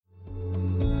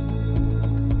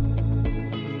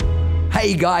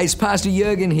Hey guys, Pastor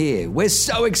Jurgen here. We're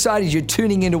so excited you're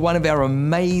tuning into one of our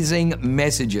amazing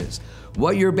messages.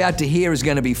 What you're about to hear is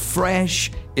going to be fresh,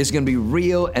 it's going to be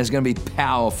real, and it's going to be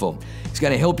powerful. It's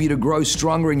going to help you to grow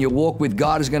stronger in your walk with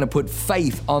God. It's going to put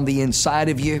faith on the inside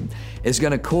of you. It's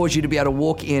going to cause you to be able to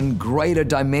walk in greater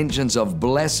dimensions of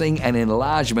blessing and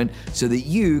enlargement so that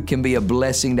you can be a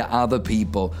blessing to other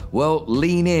people. Well,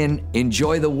 lean in,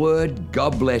 enjoy the word.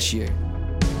 God bless you.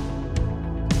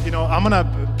 You know, I'm going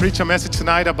to preach a message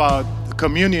tonight about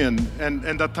communion,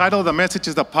 and the title of the message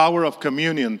is The Power of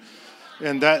Communion.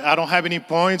 And that I don't have any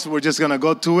points. We're just going to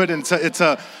go to it. And it's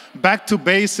a back to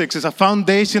basics. It's a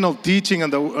foundational teaching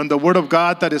on the Word of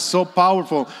God that is so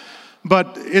powerful.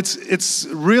 But it's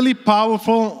really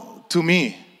powerful to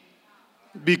me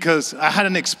because I had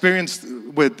an experience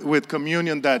with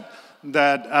communion that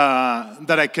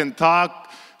I can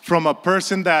talk from a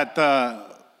person that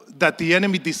the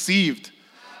enemy deceived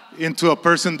into a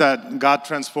person that God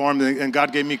transformed and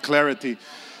God gave me clarity.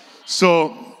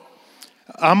 So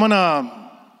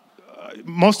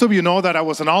most of you know that I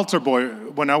was an altar boy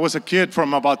when I was a kid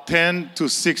from about 10 to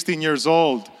 16 years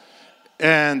old.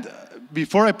 And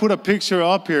before I put a picture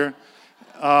up here,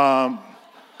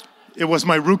 it was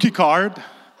my rookie card.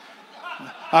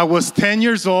 I was 10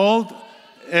 years old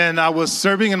and I was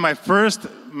serving in my first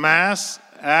mass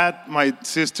at my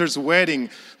sister's wedding.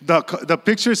 The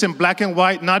picture's in black and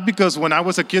white, not because when I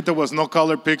was a kid there was no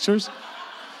color pictures.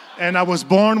 And I was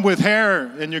born with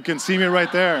hair, and you can see me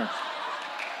right there.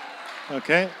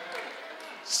 Okay?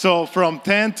 So from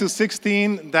 10 to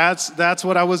 16, that's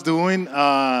what I was doing.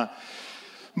 But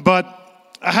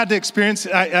I had the experience.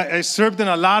 I served in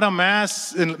a lot of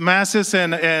masses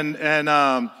and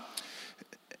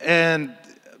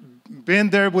been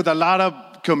there with a lot of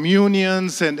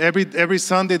communions, and every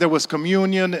Sunday there was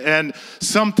communion. And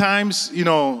sometimes, you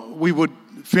know, we would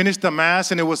finish the mass,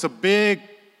 and it was a big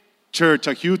church,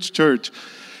 a huge church,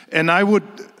 and I would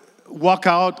walk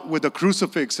out with a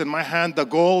crucifix in my hand, the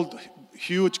gold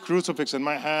huge crucifix in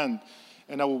my hand,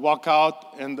 and I would walk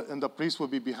out, and the priest would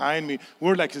be behind me.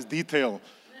 We're like his detail.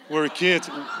 We're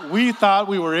kids. We thought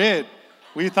we were it.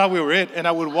 And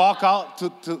I would walk out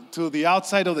to the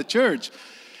outside of the church,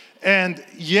 and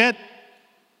yet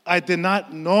I did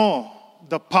not know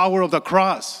the power of the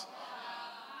cross.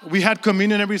 We had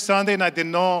communion every Sunday, and I did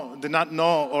not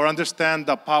know or understand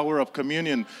the power of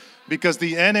communion because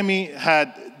the enemy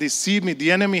had deceived me.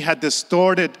 The enemy had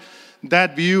distorted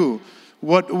that view.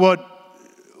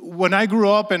 When I grew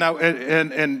up and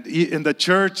in the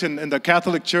church and in the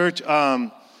Catholic Church,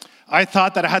 I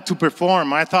thought that I had to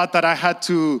perform. I thought that I had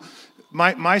to.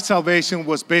 My salvation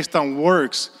was based on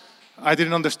works. I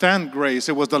didn't understand grace.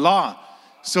 It was the law.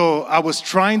 So I was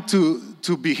trying to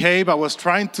behave, I was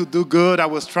trying to do good,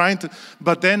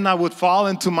 but then I would fall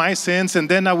into my sins, and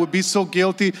then I would be so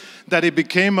guilty that it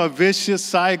became a vicious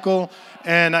cycle,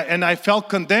 and I felt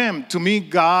condemned. To me,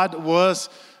 God was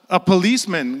a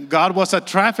policeman, God was a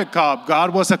traffic cop,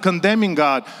 God was a condemning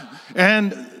God.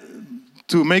 And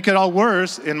to make it all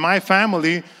worse, in my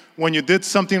family, when you did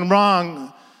something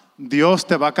wrong, Dios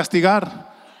te va a castigar.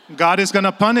 God is going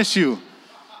to punish you.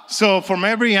 So from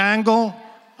every angle,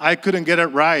 I couldn't get it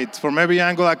right.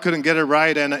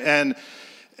 And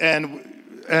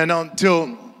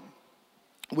until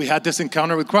we had this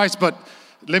encounter with Christ. But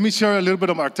let me share a little bit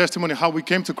of our testimony, how we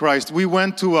came to Christ. We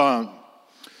went to a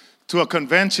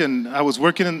convention. I was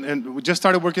working and we just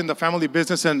started working in the family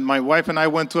business, and my wife and I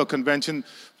went to a convention,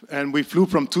 and we flew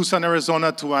from Tucson,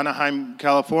 Arizona to Anaheim,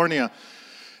 California.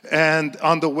 And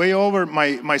on the way over,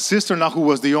 my sister-in-law, who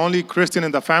was the only Christian in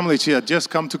the family, she had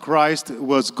just come to Christ,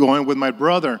 was going with my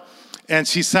brother. And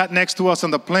she sat next to us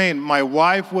on the plane. My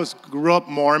wife grew up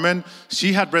Mormon.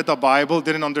 She had read the Bible,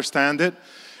 didn't understand it.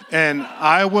 And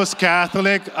I was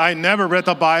Catholic. I never read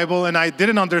the Bible, and I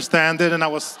didn't understand it, and I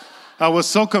was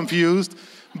so confused.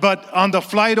 But on the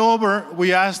flight over, we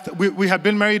had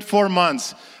been married 4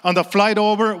 months. On the flight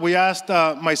over, we asked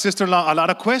my sister-in-law a lot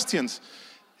of questions.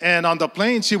 And on the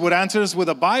plane, she would answer us with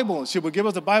a Bible. She would give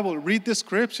us the Bible, read this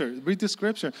scripture.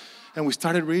 And we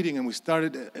started reading, and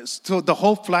so the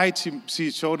whole flight,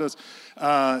 she showed us,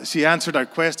 she answered our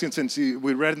questions, and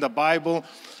we read in the Bible.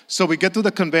 So we get to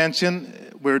the convention,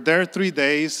 we're there 3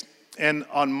 days, and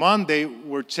on Monday,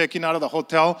 we're checking out of the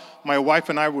hotel. My wife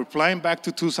and I were flying back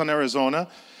to Tucson, Arizona,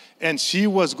 and she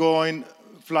was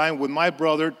flying with my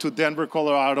brother to Denver,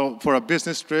 Colorado for a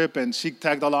business trip, and she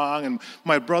tagged along, and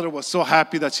my brother was so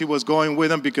happy that she was going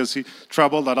with him because he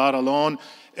traveled a lot alone.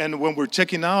 And when we're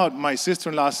checking out, my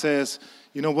sister-in-law says,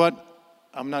 you know what,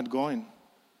 I'm not going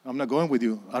with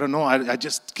you. I don't know, I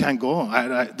just can't go.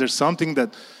 There's something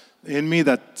that in me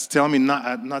that's telling me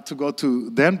not to go to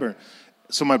Denver.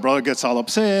 So my brother gets all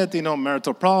upset,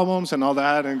 marital problems and all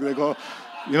that, and they go,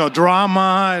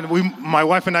 drama. And my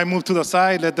wife and I moved to the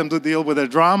side, let them deal with their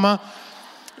drama.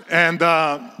 And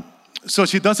so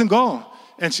she doesn't go.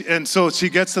 And so she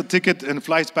gets the ticket and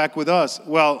flies back with us.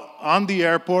 Well, on the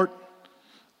airport,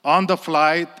 on the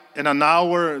flight, in an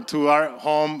hour to our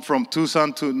home from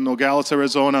Tucson to Nogales,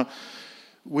 Arizona,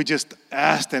 we just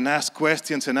asked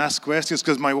questions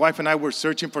because my wife and I were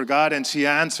searching for God, and she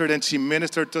answered and she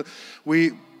ministered to.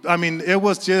 It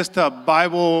was just a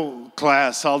Bible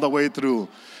class all the way through.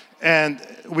 And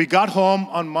we got home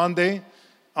on Monday.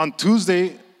 On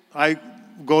Tuesday, I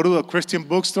go to a Christian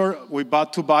bookstore. We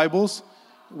bought 2 Bibles.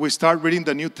 We started reading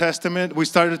the New Testament. We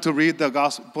started to read the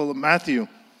Gospel of Matthew.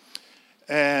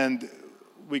 And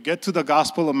we get to the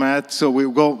Gospel of Matthew. So we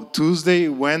go Tuesday,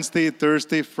 Wednesday,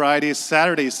 Thursday, Friday,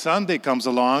 Saturday, Sunday comes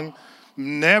along.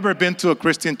 Never been to a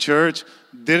Christian church.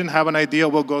 Didn't have an idea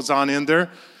what goes on in there.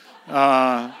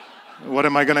 What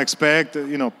am I going to expect?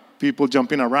 People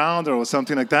jumping around or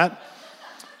something like that.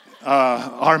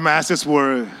 Our masses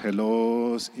were,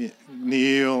 hello,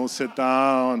 kneel, sit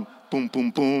down, boom,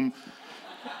 boom, boom.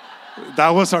 That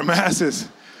was our masses.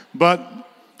 But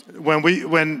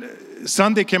when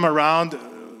Sunday came around,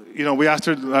 we asked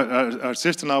our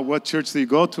sister-in-law, what church do you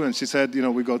go to? And she said,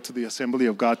 we go to the Assembly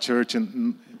of God church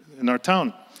in our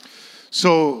town.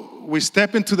 So we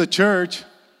step into the church,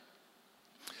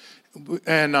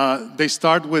 and they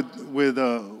start with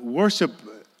worship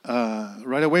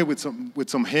right away with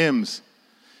some hymns.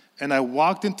 And I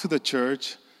walked into the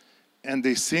church, and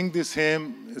they sing this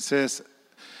hymn. It says,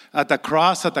 at the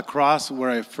cross where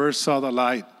I first saw the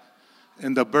light,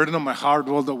 and the burden of my heart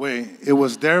rolled away. It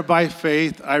was there by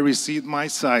faith I received my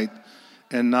sight,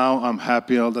 and now I'm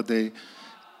happy all the day.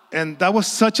 And that was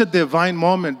such a divine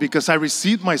moment because I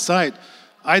received my sight.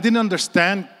 I didn't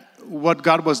understand what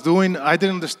God was doing. I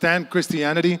didn't understand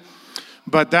Christianity.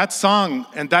 But that song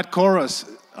and that chorus,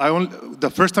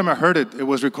 the first time I heard it, it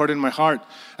was recorded in my heart.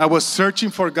 I was searching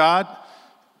for God,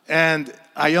 and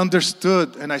I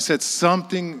understood, and I said,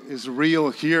 something is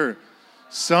real here.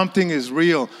 Something is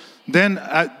real. Then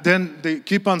they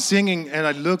keep on singing, and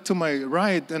I look to my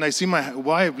right, and I see my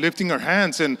wife lifting her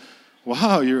hands, and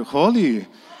wow, you're holy.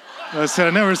 I said,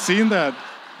 I've never seen that.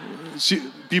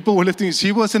 People were lifting.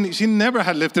 She never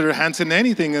had lifted her hands in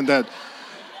anything in that.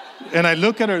 And I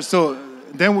look at her. So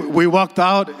then we walked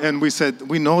out, and we said,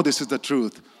 we know this is the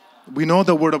truth. We know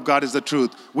the Word of God is the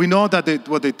truth. We know that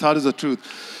what they taught is the truth.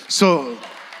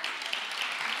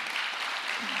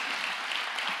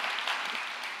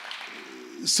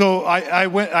 So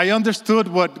I understood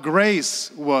what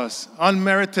grace was,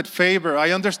 unmerited favor.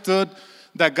 I understood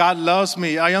that God loves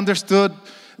me. I understood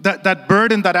that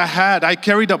burden that I had. I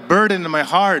carried a burden in my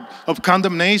heart of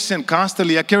condemnation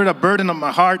constantly. I carried a burden in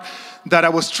my heart that I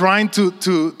was trying to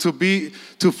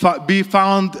be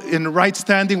found in right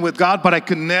standing with God, but I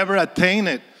could never attain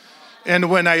it.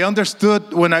 And when I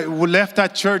understood, when I left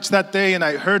that church that day and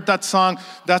I heard that song,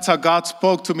 that's how God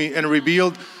spoke to me and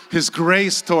revealed His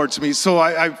grace towards me. So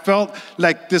I felt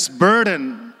like this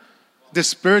burden, this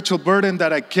spiritual burden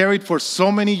that I carried for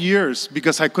so many years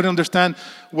because I couldn't understand,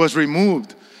 was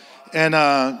removed. And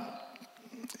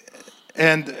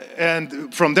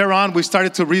from there on, we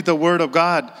started to read the Word of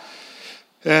God.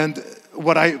 And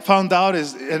what I found out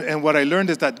is, and what I learned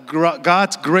is that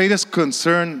God's greatest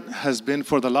concern has been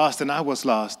for the lost, and I was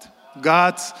lost.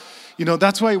 That's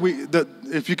why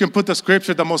if you can put the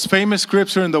scripture, the most famous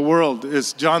scripture in the world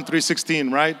is John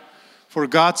 3:16, right? For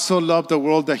God so loved the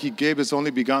world that He gave His only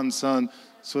begotten Son,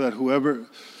 so that whoever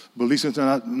believes in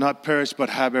Him not perish but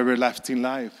have everlasting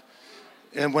life.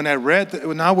 And when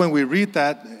we read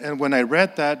that, and when I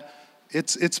read that,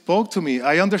 it spoke to me.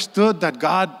 I understood that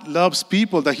God loves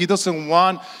people, that He doesn't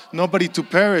want nobody to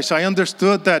perish. I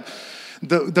understood that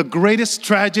the greatest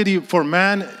tragedy for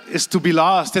man is to be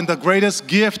lost, and the greatest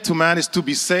gift to man is to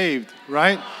be saved,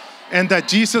 right? And that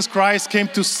Jesus Christ came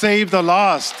to save the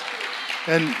lost.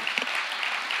 And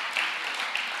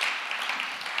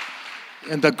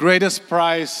the greatest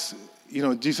price,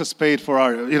 Jesus paid for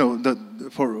our,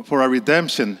 for our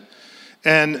redemption.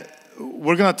 And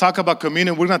we're going to talk about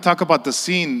communion. We're going to talk about the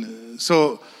scene.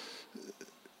 So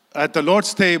at the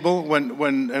Lord's table, and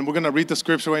we're going to read the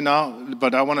scripture right now,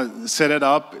 but I want to set it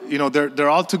up. They're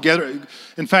all together.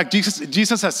 In fact,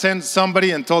 Jesus has sent somebody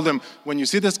and told them, when you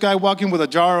see this guy walking with a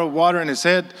jar of water in his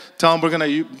head, tell him we're going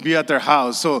to be at their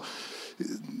house. So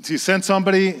He sent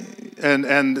somebody,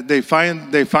 and they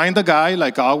find the guy,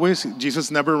 like always.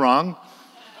 Jesus never wrong.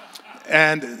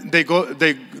 And they go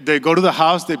to the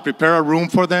house. They prepare a room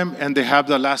for them, and they have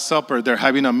the Last Supper. They're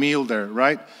having a meal there,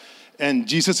 right? and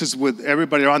Jesus is with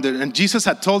everybody around it. And Jesus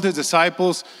had told his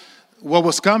disciples what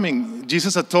was coming.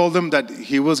 Jesus had told them that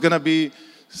he was going to be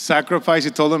sacrificed.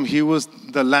 He told them he was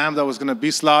the lamb that was going to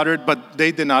be slaughtered, but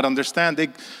they did not understand.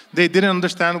 They didn't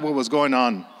understand what was going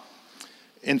on.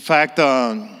 In fact,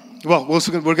 we're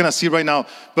going to see right now,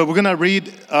 but we're going to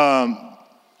read 1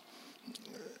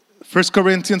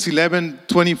 Corinthians 11,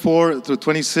 24 through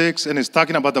 26, and it's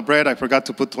talking about the bread. I forgot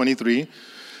to put 23.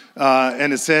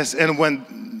 And it says, and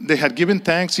when they had given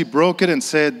thanks, he broke it and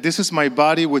said, "This is my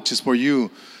body, which is for you.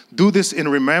 Do this in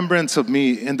remembrance of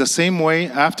me." In the same way,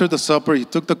 after the supper, he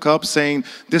took the cup, saying,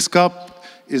 "This cup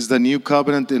is the new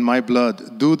covenant in my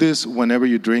blood. Do this whenever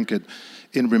you drink it,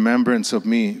 in remembrance of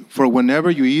me. For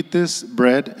whenever you eat this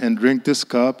bread and drink this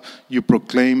cup, you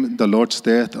proclaim the Lord's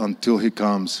death until he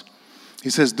comes." He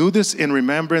says, "Do this in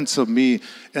remembrance of me."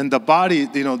 And the body,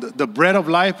 the bread of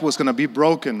life was going to be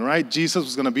broken, right? Jesus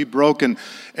was going to be broken.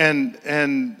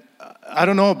 And I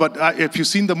don't know, but if you've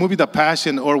seen the movie The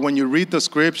Passion, or when you read the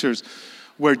scriptures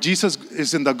where Jesus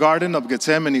is in the Garden of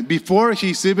Gethsemane, before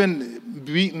he's even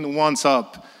beaten once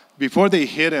up, before they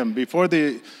hit him, before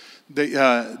they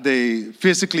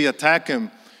physically attack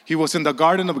him, he was in the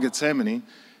Garden of Gethsemane,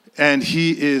 and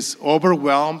he is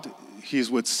overwhelmed. He's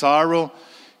with sorrow.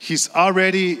 He's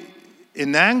already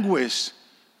in anguish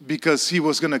because he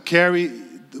was going to carry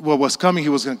what was coming. He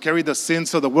was going to carry the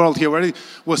sins of the world. He already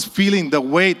was feeling the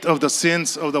weight of the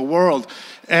sins of the world.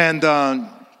 And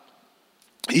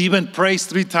he even prays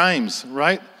 3 times,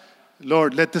 right?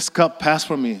 "Lord, let this cup pass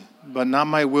from me, but not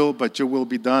my will, but your will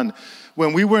be done."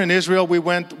 When we were in Israel, we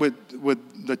went with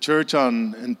the church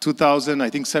in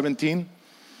 2017.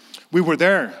 We were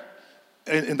there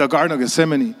in the Garden of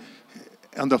Gethsemane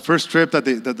on the first trip that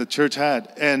the church had.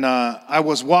 And I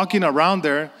was walking around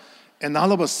there, and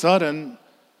all of a sudden,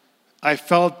 I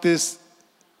felt this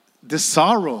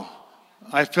sorrow.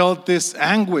 I felt this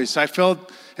anguish.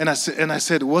 And I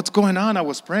said, "What's going on?" I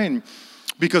was praying.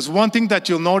 Because one thing that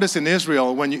you'll notice in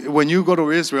Israel, when you go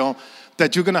to Israel,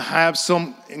 that you're going to have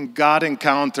some God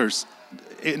encounters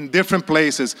in different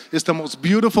places. It's the most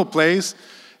beautiful place,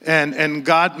 and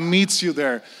God meets you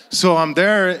there. So I'm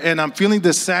there, and I'm feeling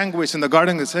this anguish in the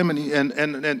Garden of Gethsemane,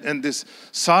 and this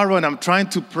sorrow, and I'm trying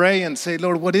to pray and say,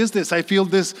 "Lord, what is this?" I feel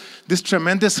this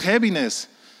tremendous heaviness,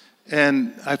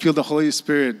 and I feel the Holy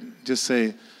Spirit just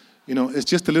say, "It's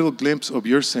just a little glimpse of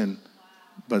your sin,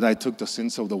 but I took the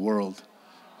sins of the world."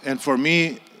 And for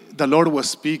me, the Lord was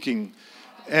speaking,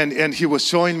 and he was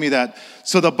showing me that.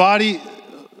 So the body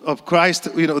of Christ,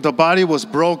 the body was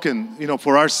broken,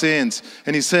 for our sins.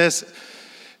 And he says,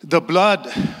 the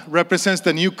blood represents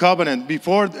the new covenant.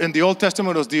 Before, in the Old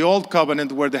Testament, was the old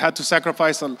covenant where they had to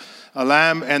sacrifice a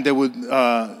lamb, and they would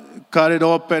cut it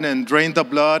open and drain the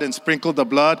blood and sprinkle the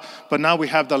blood. But now we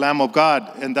have the Lamb of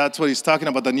God, and that's what he's talking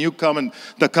about, the new covenant,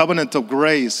 the covenant of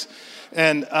grace.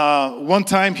 And one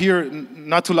time here,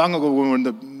 not too long ago, when we were in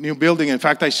the new building, in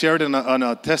fact, I shared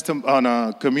on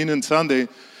a communion Sunday.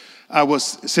 I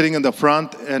was sitting in the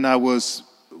front, and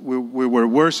we were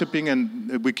worshiping,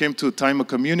 and we came to a time of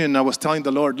communion, and I was telling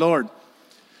the Lord,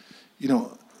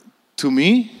 to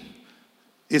me,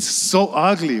 it's so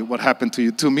ugly what happened to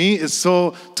you. To me, it's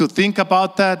so, to think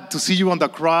about that, to see you on the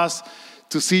cross,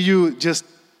 to see you just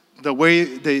the way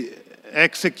they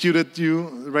executed you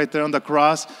right there on the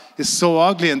cross is so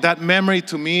ugly. And that memory,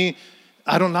 to me,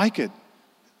 I don't like it.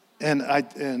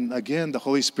 And again, the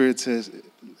Holy Spirit says,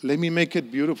 "Let me make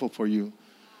it beautiful for you."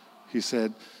 He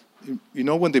said,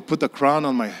 when they put the crown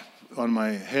on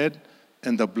my head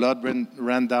and the blood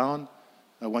ran down,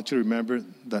 I want you to remember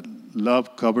that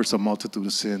love covers a multitude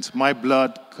of sins. My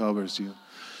blood covers you.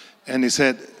 And he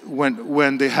said,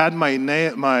 when they had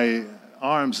my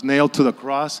arms nailed to the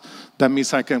cross, that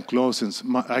means I can't close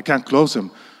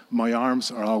them. My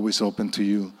arms are always open to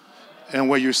you. And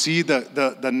when you see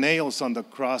the nails on the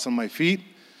cross on my feet,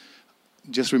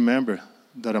 just remember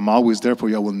that I'm always there for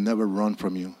you. I will never run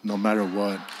from you, no matter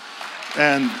what.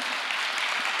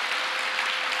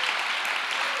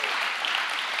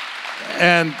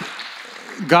 And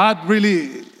God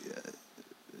really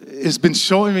has been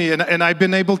showing me, and I've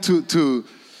been able to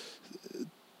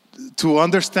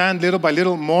understand little by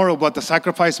little more of what the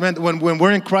sacrifice meant. When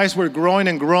we're in Christ, we're growing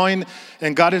and growing,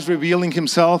 and God is revealing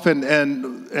himself,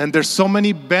 and there's so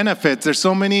many benefits. There's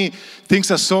so many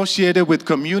things associated with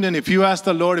communion. If you ask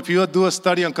the Lord, if you do a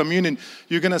study on communion,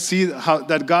 you're going to see how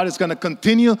that God is going to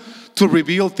continue to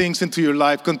reveal things into your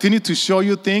life, continue to show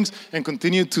you things, and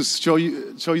continue to show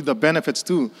you the benefits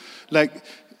too. Like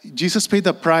Jesus paid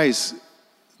the price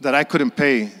that I couldn't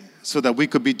pay so that we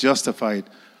could be justified.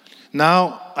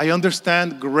 Now I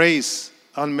understand grace,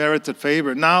 unmerited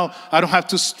favor. Now I don't have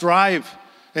to strive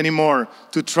anymore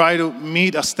to try to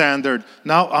meet a standard.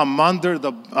 Now I'm under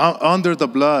the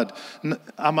blood.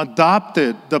 I'm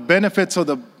adopted. The benefits of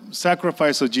the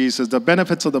sacrifice of Jesus, the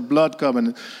benefits of the blood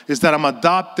covenant is that I'm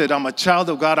adopted. I'm a child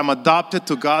of God. I'm adopted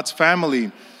to God's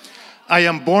family. I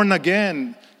am born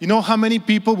again. You know how many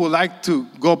people would like to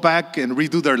go back and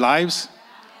redo their lives?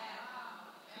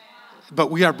 But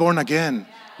we are born again.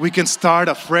 We can start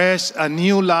afresh, a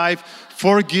new life,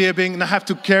 forgiving, not have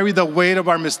to carry the weight of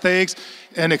our mistakes,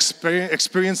 and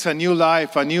experience a new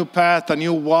life, a new path, a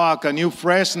new walk, a new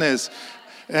freshness.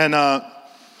 And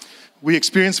we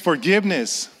experience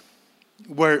forgiveness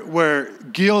where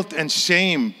guilt and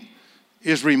shame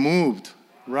is removed,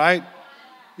 right?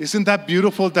 Isn't that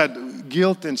beautiful that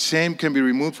guilt and shame can be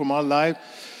removed from our life?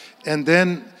 And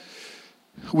then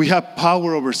we have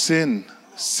power over sin.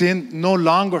 Sin no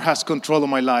longer has control of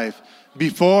my life.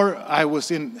 Before, I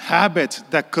was in habits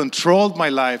that controlled my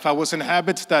life. I was in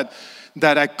habits that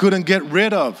I couldn't get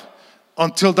rid of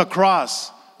until the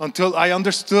cross, until I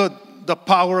understood the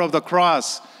power of the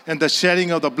cross and the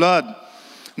shedding of the blood.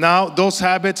 Now, those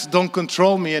habits don't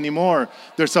control me anymore.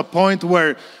 There's a point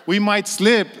where we might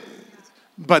slip,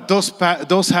 but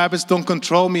those habits don't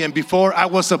control me. And before, I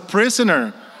was a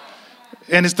prisoner.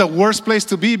 And it's the worst place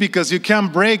to be because you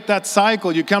can't break that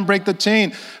cycle. You can't break the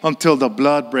chain until the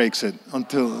blood breaks it.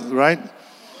 Right?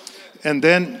 And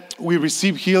then we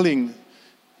receive healing.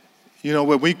 You know,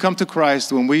 when we come to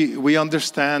Christ, when we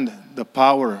understand the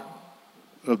power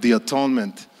of the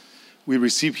atonement, we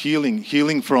receive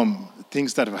healing from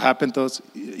things that have happened to us,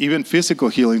 even physical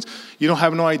healings. You don't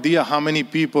have no idea how many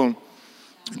people,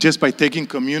 just by taking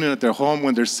communion at their home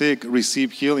when they're sick,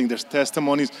 receive healing. There's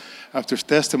testimonies after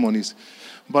testimonies.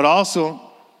 But also,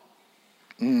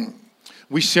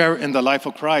 we share in the life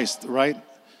of Christ, right?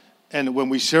 And when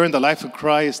we share in the life of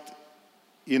Christ,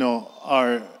 you know,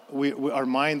 our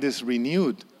mind is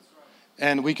renewed.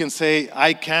 And we can say,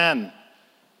 I can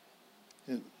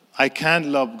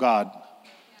love God.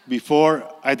 Before,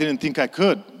 I didn't think I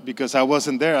could because I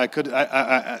wasn't there.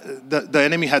 The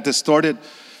enemy had distorted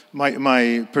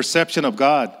my perception of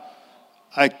God.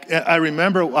 I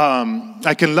remember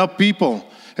I can love people.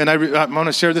 And I'm going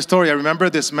to share this story. I remember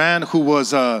this man who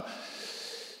was a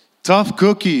tough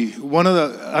cookie.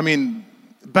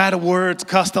 Bad words,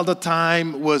 cussed all the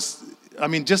time,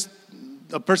 just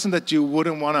a person that you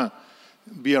wouldn't want to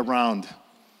be around.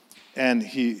 And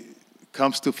he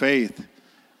comes to faith.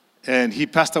 And he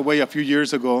passed away a few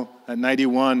years ago at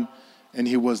 91. And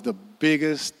he was the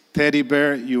biggest teddy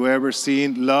bear you ever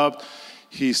seen, loved.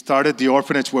 He started the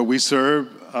orphanage where we serve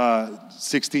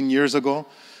 16 years ago.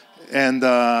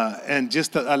 And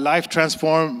just a life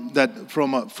transformed that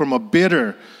from a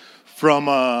bitter, from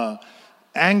a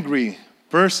angry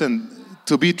person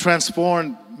to be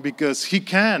transformed because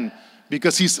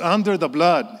he's under the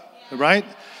blood, right?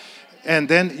 And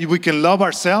then we can love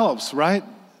ourselves, right?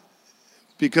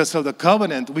 Because of the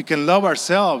covenant, we can love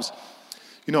ourselves.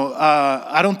 You know,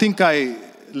 I don't think I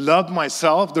loved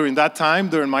myself during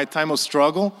my time of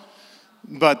struggle,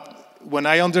 but when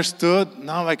I understood,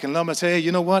 now I can love myself. Say, hey,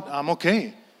 you know what? I'm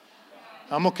okay.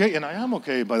 I'm okay, and I am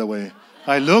okay, by the way.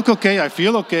 I look okay, I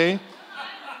feel okay.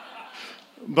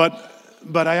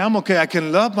 But I am okay. I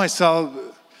can love myself,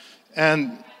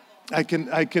 and I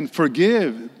can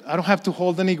forgive. I don't have to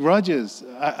hold any grudges.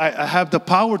 I have the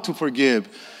power to forgive.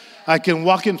 I can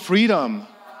walk in freedom.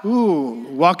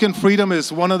 Walk in freedom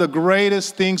is one of the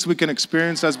greatest things we can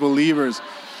experience as believers.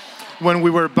 When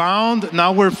we were bound,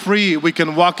 now we're free. We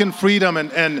can walk in freedom.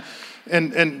 And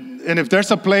if there's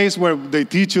a place where they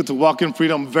teach you to walk in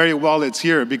freedom very well, it's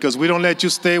here. Because we don't let you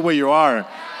stay where you are.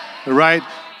 Right?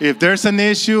 If there's an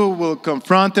issue, we'll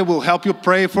confront it. We'll help you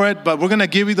pray for it. But we're going to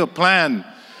give you the plan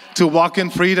to walk in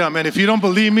freedom. And if you don't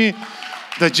believe me,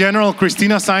 the General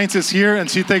Christina Sainz is here. And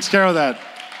she takes care of that.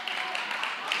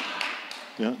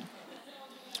 Yeah.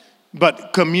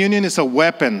 But communion is a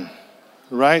weapon.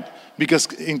 Right? Because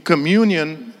in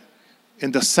communion,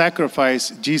 in the sacrifice,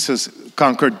 Jesus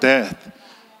conquered death,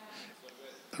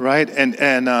 right?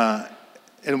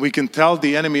 And we can tell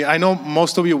the enemy. I know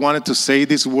most of you wanted to say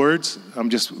these words.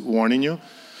 I'm just warning you.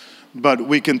 But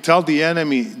we can tell the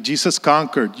enemy, Jesus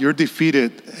conquered. You're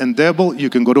defeated. And devil, you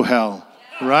can go to hell,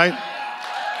 right?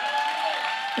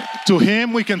 To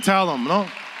him, we can tell him, no?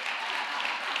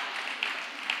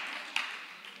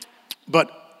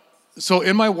 But so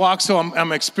in my walk,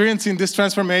 I'm experiencing this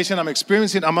transformation. I'm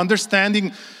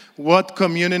understanding what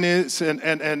communion is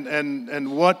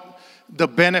and what the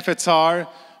benefits are.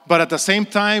 But at the same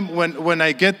time, when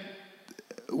I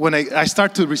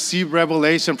start to receive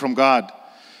revelation from God,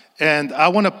 and I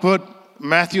want to put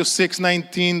Matthew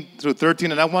 6:19 through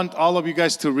 13, and I want all of you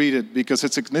guys to read it because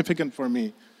it's significant for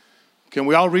me. Can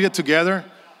we all read it together?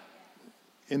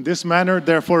 In this manner,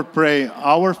 therefore, pray,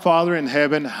 Our Father in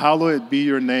heaven, hallowed be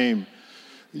your name.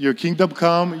 Your kingdom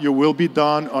come, your will be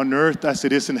done on earth as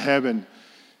it is in heaven.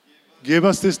 Give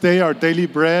us this day our daily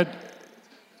bread,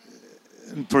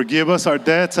 and forgive us our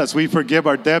debts as we forgive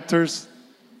our debtors.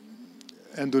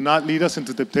 And do not lead us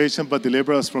into temptation, but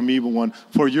deliver us from evil one.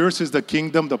 For yours is the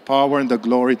kingdom, the power, and the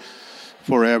glory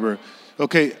forever.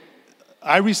 Okay,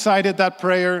 I recited that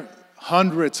prayer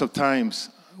hundreds of times.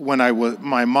 When I was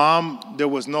my mom, there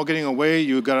was no getting away.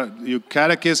 You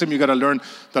catechism, you gotta learn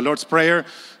the Lord's Prayer.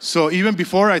 So even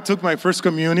before I took my first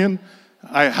communion,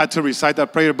 I had to recite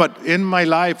that prayer. But in my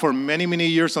life, for many, many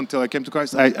years until I came to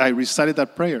Christ, I recited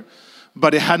that prayer.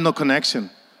 But it had no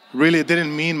connection. Really, it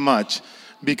didn't mean much,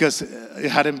 because it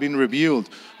hadn't been revealed.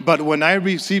 But when I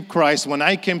received Christ, when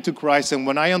I came to Christ, and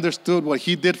when I understood what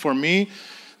He did for me,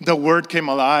 the Word came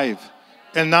alive.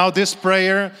 And now this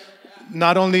prayer,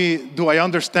 not only do I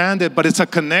understand it, but it's a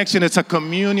connection, it's a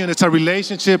communion, it's a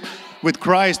relationship with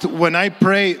Christ. When I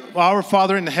pray, Our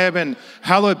Father in heaven,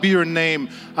 hallowed be your name,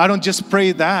 I don't just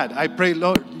pray that. I pray,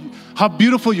 Lord, how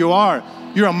beautiful you are.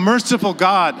 You're a merciful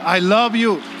God. I love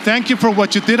you. Thank you for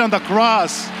what you did on the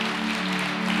cross.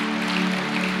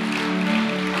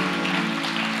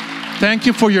 Thank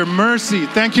you for your mercy.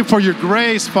 Thank you for your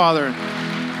grace, Father.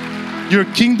 Your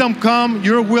kingdom come,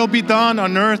 your will be done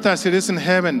on earth as it is in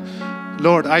heaven.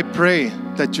 Lord, I pray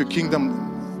that your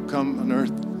kingdom come on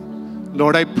earth.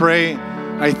 Lord, I pray,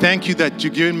 I thank you that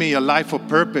you've given me a life of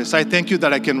purpose. I thank you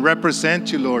that I can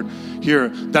represent you, Lord, here,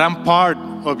 that I'm part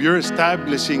of your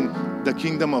establishing the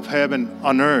kingdom of heaven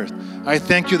on earth. I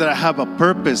thank you that I have a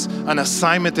purpose, an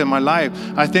assignment in my life.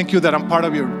 I thank you that I'm part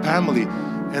of your family,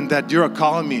 and that you're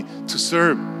calling me to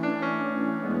serve.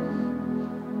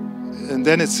 And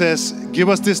then it says, give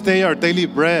us this day our daily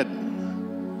bread.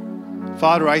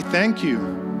 Father, I thank you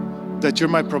that you're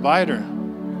my provider.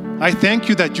 I thank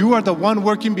you that you are the one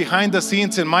working behind the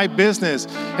scenes in my business,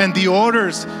 and the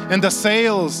orders and the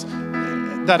sales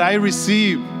that I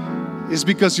receive is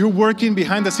because you're working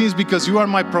behind the scenes, because you are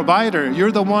my provider.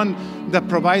 You're the one that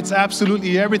provides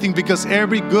absolutely everything, because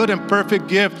every good and perfect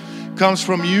gift comes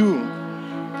from you.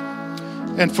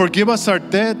 And forgive us our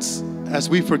debts as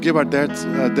we forgive our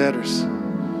debtors.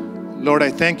 Lord, I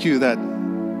thank you that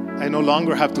I no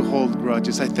longer have to hold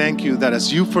grudges. I thank you that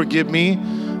as you forgive me,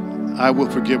 I will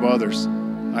forgive others.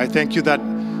 I thank you that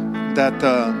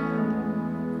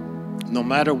no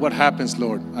matter what happens,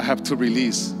 Lord, I have to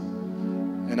release.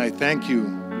 And I thank you,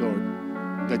 Lord,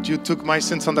 that you took my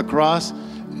sins on the cross,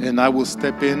 and I will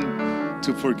step in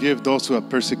to forgive those who have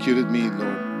persecuted me,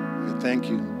 Lord. I thank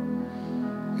you.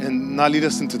 And not lead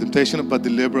us into temptation, but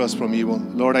deliver us from evil.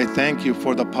 Lord, I thank you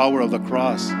for the power of the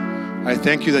cross. I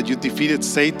thank you that you defeated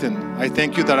Satan. I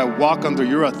thank you that I walk under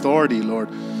your authority, Lord.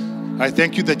 I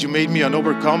thank you that you made me an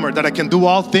overcomer, that I can do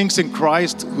all things in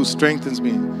Christ who strengthens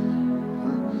me.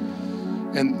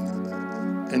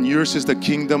 And yours is the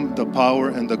kingdom, the power,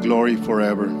 and the glory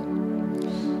forever.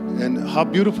 And how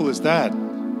beautiful is that?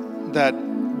 That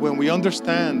when we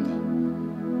understand,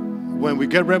 when we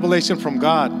get revelation from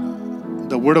God,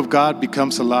 the Word of God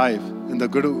becomes alive, and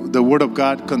the Word of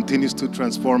God continues to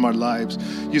transform our lives.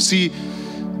 You see,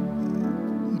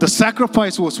 the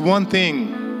sacrifice was one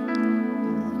thing,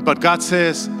 but God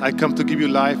says, I come to give you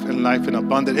life and life in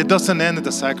abundance. It doesn't end at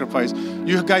the sacrifice.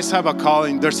 You guys have a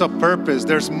calling. There's a purpose.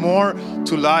 There's more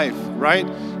to life, right?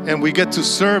 And we get to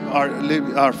serve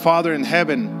our Father in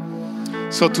heaven.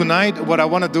 So tonight, what I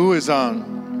want to do is, all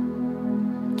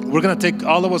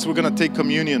of us, we're going to take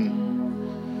communion.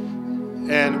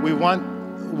 And we want,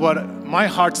 what my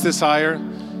heart's desire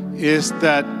is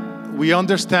that we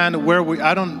understand where we're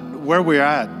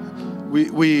at.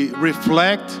 We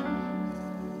reflect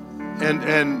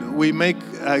and we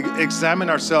examine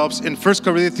ourselves. In 1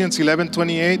 Corinthians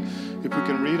 11:28, if we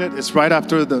can read it, it's right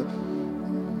after the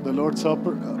Lord's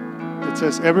Supper. It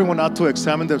says, everyone ought to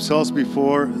examine themselves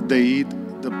before they eat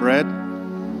the bread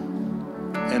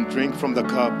and drink from the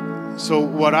cup. So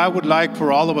what I would like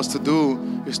for all of us to do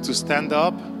is to stand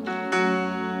up.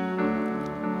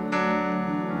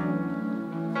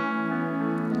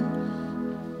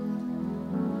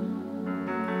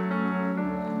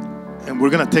 And we're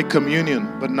going to take communion.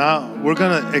 But now we're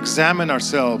going to examine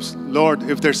ourselves. Lord,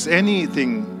 if there's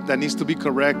anything that needs to be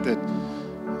corrected,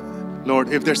 Lord,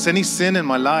 if there's any sin in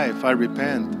my life, I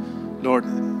repent. Lord,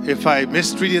 if I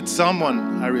mistreated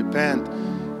someone, I repent.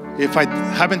 If I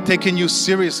haven't taken you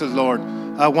seriously, Lord,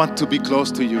 I want to be close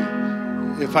to you.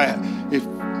 If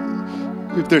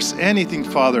there's anything,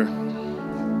 Father,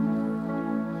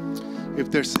 if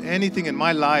there's anything in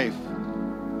my life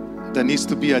that needs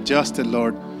to be adjusted,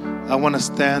 Lord, I want to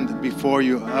stand before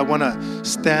you. I want to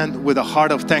stand with a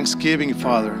heart of thanksgiving,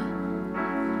 Father.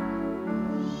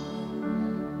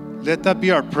 Let that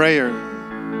be our prayer.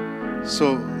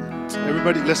 So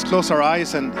everybody, let's close our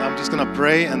eyes, and I'm just going to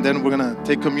pray, and then we're going to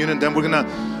take communion, then we're going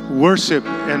to worship.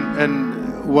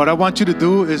 And what I want you to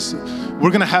do is we're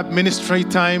going to have ministry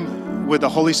time with the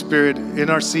Holy Spirit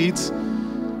in our seats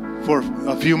for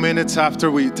a few minutes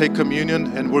after we take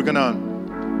communion, and we're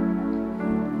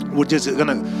just going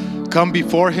to come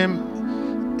before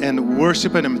Him and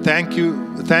worship Him. Thank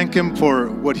Him for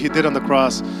what He did on the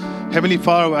cross. Heavenly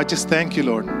Father, I just thank you,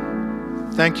 Lord.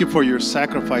 Thank you for your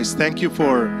sacrifice. Thank you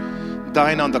for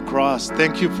dying on the cross.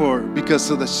 Thank you because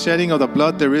of the shedding of the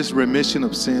blood, there is remission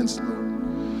of sins,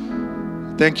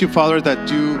 Lord. Thank you, Father,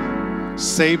 that you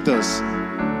saved us,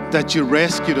 that you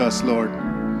rescued us, Lord.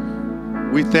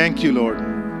 We thank you, Lord,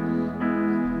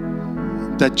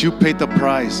 that you paid the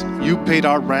price. You paid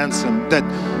our ransom,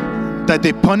 that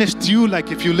they punished you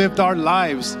like if you lived our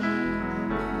lives,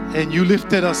 and you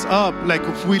lifted us up like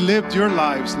if we lived your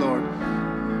lives, Lord.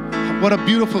 What a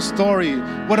beautiful story.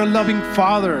 What a loving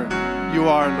Father you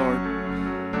are,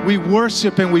 Lord. We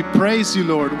worship and we praise you,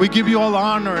 Lord. We give you all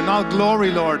honor and all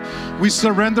glory, Lord. We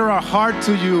surrender our heart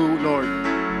to you, Lord.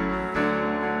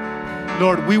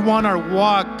 Lord, we want our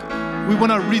walk, we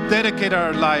want to rededicate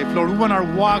our life, Lord. We want our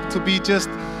walk to be just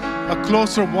a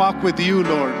closer walk with you,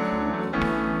 Lord.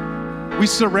 We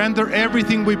surrender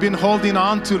everything we've been holding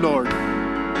on to, Lord.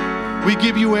 We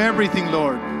give you everything,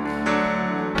 Lord.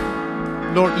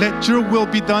 Lord, let your will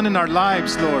be done in our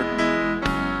lives, Lord.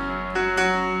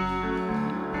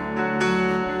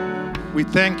 We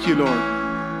thank you,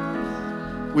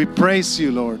 Lord. We praise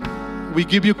you, Lord. We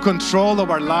give you control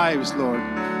of our lives, Lord.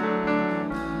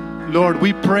 Lord,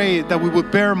 we pray that we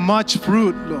would bear much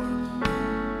fruit, Lord.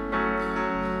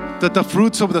 That the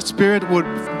fruits of the Spirit would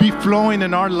be flowing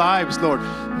in our lives, Lord.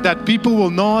 That people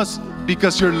will know us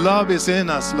because your love is in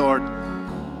us, Lord.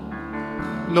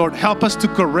 Lord, help us to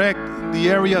correct the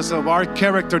areas of our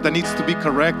character that needs to be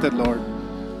corrected, Lord.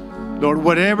 Lord,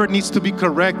 whatever needs to be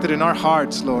corrected in our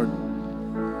hearts, Lord,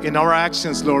 in our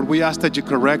actions, Lord, we ask that you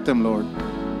correct them, Lord.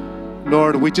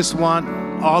 Lord, we just want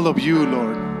all of you,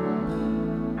 Lord.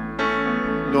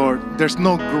 Lord, there's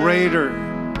no greater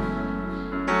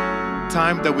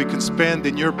time that we can spend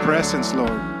in your presence,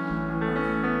 Lord.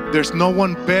 There's no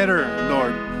one better,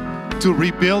 Lord, to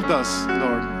rebuild us,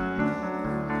 Lord,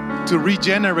 to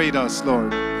regenerate us,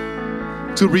 Lord,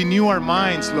 to renew our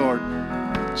minds, Lord,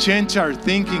 change our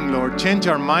thinking, Lord, change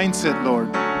our mindset, Lord.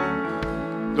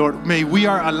 Lord, may we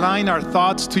align our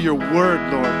thoughts to your word,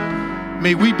 Lord.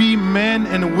 May we be men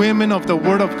and women of the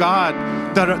word of God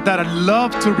that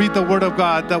love to read the word of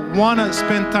God, that want to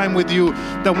spend time with you,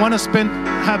 that want to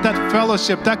have that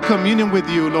fellowship, that communion with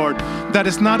you, Lord. That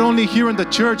is not only here in the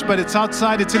church, but it's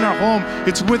outside, it's in our home,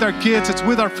 it's with our kids, it's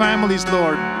with our families,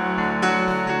 Lord.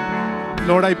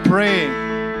 Lord, I pray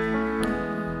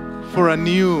for a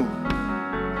new,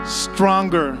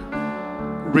 stronger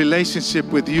relationship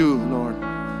with you, Lord.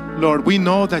 Lord, we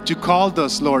know that you called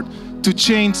us, Lord, to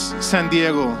change San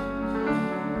Diego,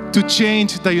 to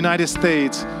change the United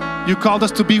States. You called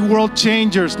us to be world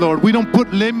changers, Lord. We don't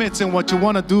put limits in what you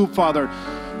want to do, Father.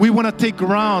 We want to take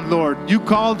ground, Lord. You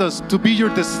called us to be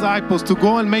your disciples, to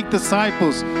go and make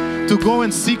disciples, to go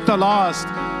and seek the lost,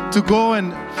 to go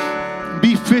and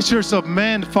be fishers of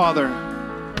men, Father.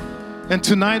 And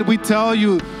tonight we tell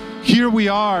you, here we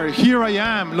are, here I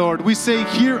am, Lord. We say,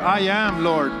 here I am,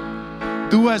 Lord.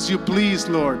 Do as you please,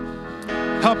 Lord.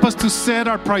 Help us to set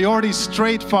our priorities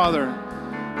straight, Father,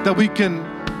 that we can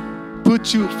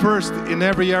put you first in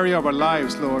every area of our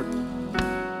lives, Lord.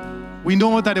 We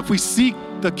know that if we seek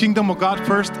the kingdom of God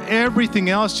first, everything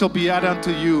else shall be added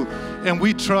unto you. And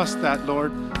we trust that,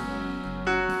 Lord.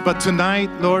 But tonight,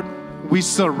 Lord, we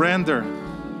surrender.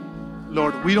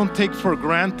 Lord, we don't take for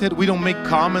granted, we don't make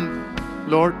common,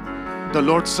 Lord, the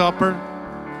Lord's Supper.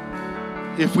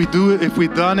 If we've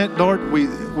done it, Lord, we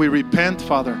repent,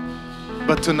 Father.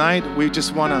 But tonight, we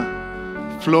just want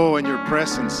to flow in your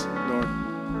presence, Lord.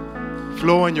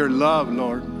 Flow in your love,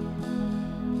 Lord.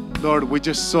 Lord, we're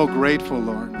just so grateful,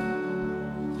 Lord.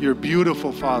 You're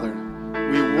beautiful, Father.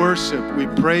 We worship, we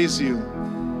praise you.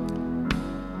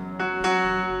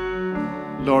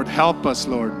 Lord, help us,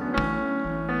 Lord.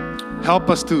 Help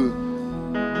us to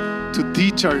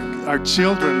teach our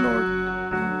children, Lord.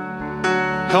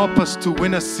 Help us to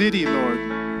win a city, Lord.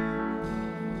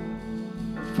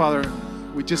 Father,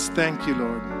 we just thank you,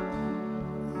 Lord,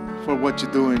 for what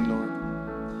you're doing, Lord.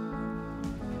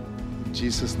 In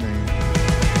Jesus' name.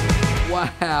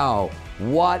 Wow.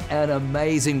 What an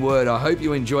amazing word. I hope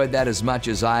you enjoyed that as much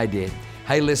as I did.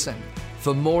 Hey, listen,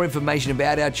 for more information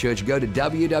about our church, go to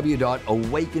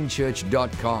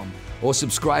www.awakenchurch.com or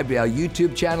subscribe to our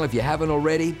YouTube channel if you haven't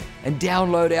already, and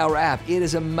download our app. It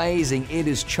is amazing. It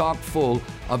is chock full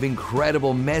of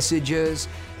incredible messages,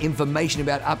 information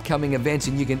about upcoming events,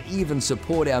 and you can even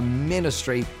support our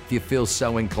ministry if you feel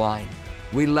so inclined.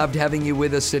 We loved having you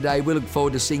with us today. We look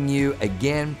forward to seeing you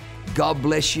again. God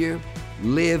bless you.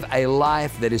 Live a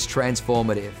life that is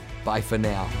transformative. Bye for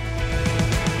now.